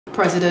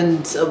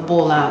President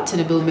Bola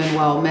Tinubu,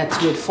 meanwhile, met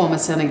with former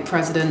Senate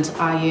President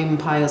Ayim,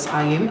 Pius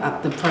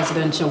at the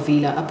presidential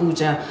villa,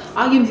 Abuja.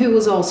 Ayim, who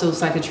was also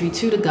secretary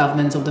to the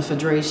government of the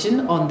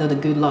Federation under the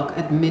Goodluck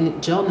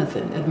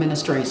Jonathan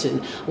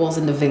administration, was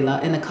in the villa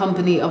in the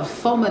company of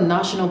former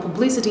National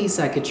Publicity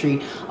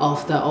Secretary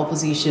of the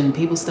opposition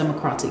People's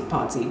Democratic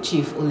Party,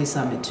 Chief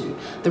Metuh.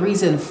 The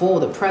reason for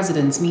the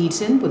president's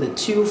meeting with the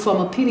two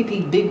former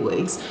PDP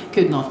bigwigs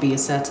could not be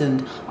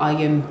ascertained.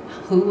 Ayim,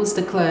 who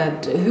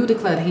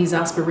declared his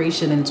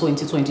aspiration in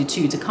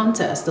 2022 to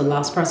contest the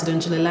last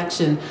presidential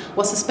election,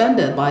 was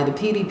suspended by the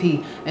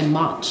PDP in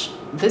March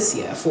this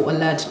year for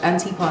alleged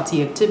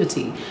anti-party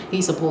activity.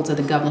 He supported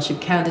the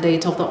governorship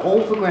candidate of the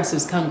All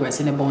Progressives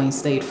Congress in Ebonyi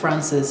State,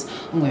 Francis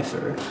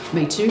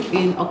Metuh,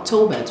 in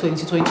October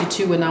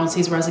 2022 announced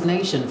his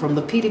resignation from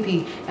the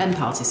PDP and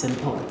partisan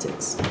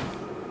politics.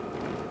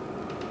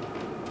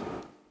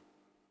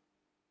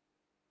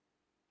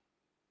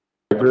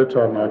 A great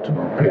honor to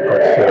pay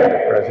courtesy on the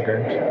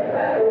president,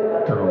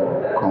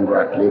 to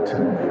congratulate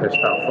him first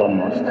and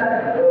foremost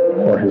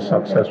for his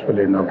successful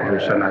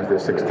inauguration as the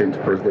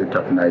 16th president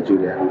of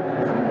Nigeria,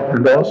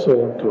 and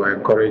also to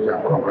encourage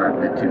and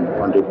congratulate him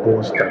on the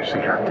bold steps he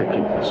had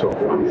taken so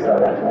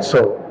far.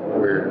 So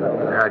we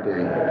had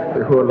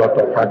a whole lot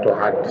of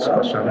heart-to-heart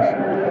discussions,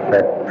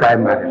 but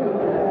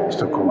primarily is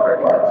to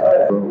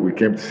congratulate him. We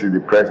came to see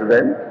the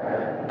president,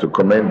 to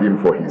commend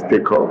him for his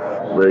takeoff,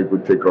 very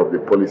good takeoff, the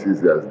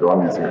policies he has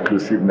done, his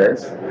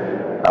inclusiveness,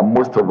 and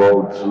most of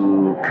all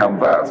to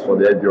canvass for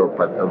the idea of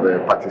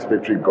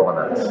participatory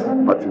governance,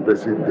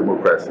 participatory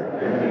democracy.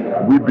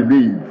 We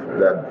believe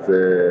that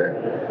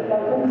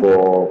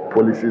for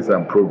policies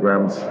and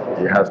programs,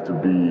 it has to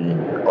be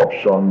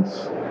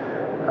options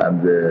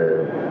and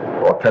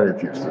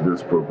alternatives to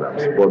those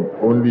programs. But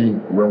only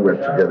when we're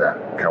together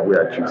can we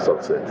achieve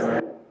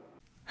success.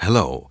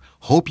 Hello,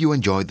 hope you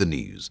enjoyed the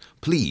news.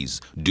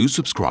 Please do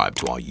subscribe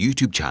to our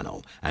YouTube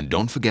channel and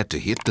don't forget to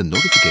hit the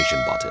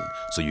notification button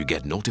so you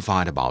get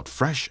notified about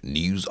fresh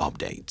news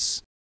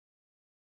updates.